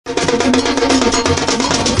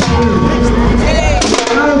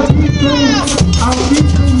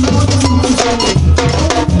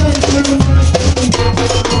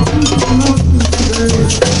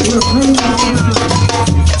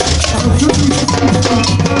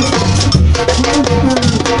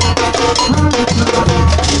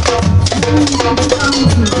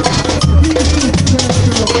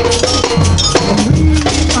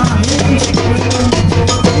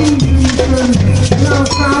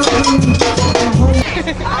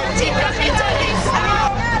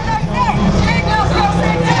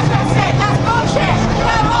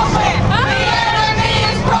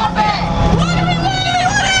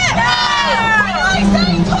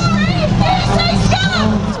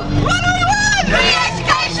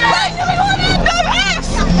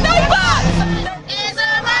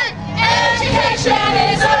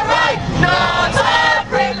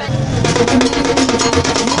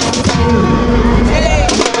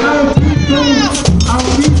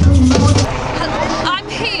I'm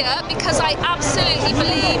here because I absolutely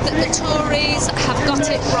believe that the Tories have got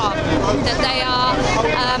it wrong, that they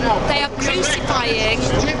are crucifying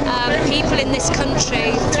people in this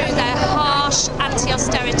country through their harsh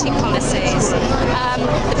anti-austerity policies,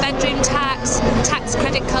 the bedroom tax, tax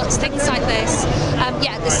credit cuts, things like this.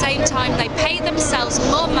 Yet at the same time they pay themselves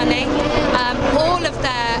more money. All of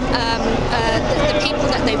their the people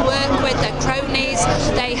that they work with, their cronies,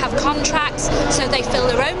 they have contracts, so they fill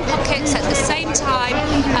their own pockets. At the same time,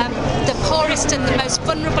 the poorest and the most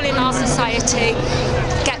vulnerable in our society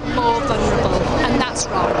get more vulnerable, and that's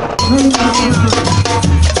wrong.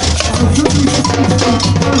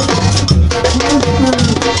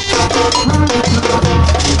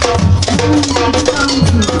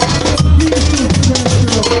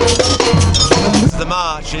 The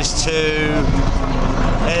march is to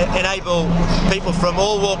enable people from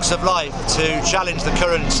all walks of life to challenge the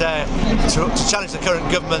current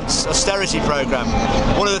government's austerity programme.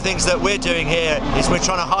 One of the things that we're doing here is we're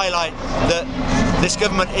trying to highlight that this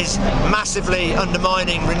government is massively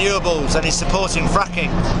undermining renewables and is supporting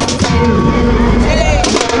fracking.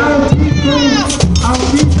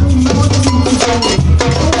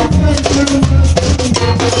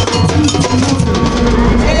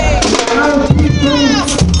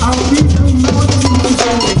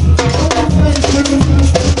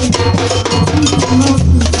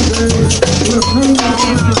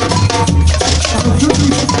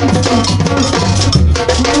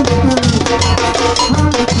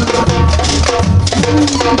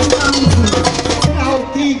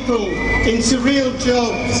 Our people into real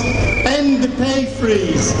jobs, end the pay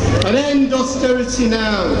freeze and end austerity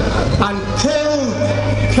now, and kill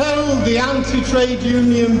the anti-trade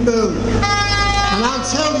union bill. And I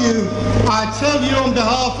tell you on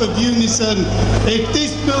behalf of Unison, if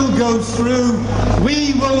this bill goes through,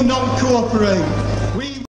 we will not cooperate.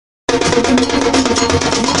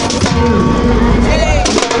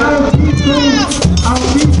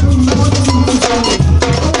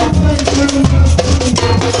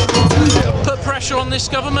 Put pressure on this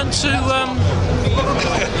government to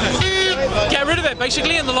get rid of it,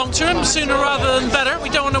 basically, in the long term, sooner rather than better. We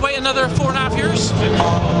don't want to wait another 4.5 years.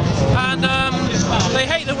 And they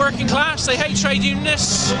hate the working class, they hate trade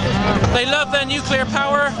unionists, they love their nuclear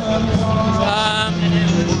power,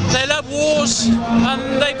 they love wars,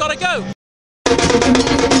 and they've got to go.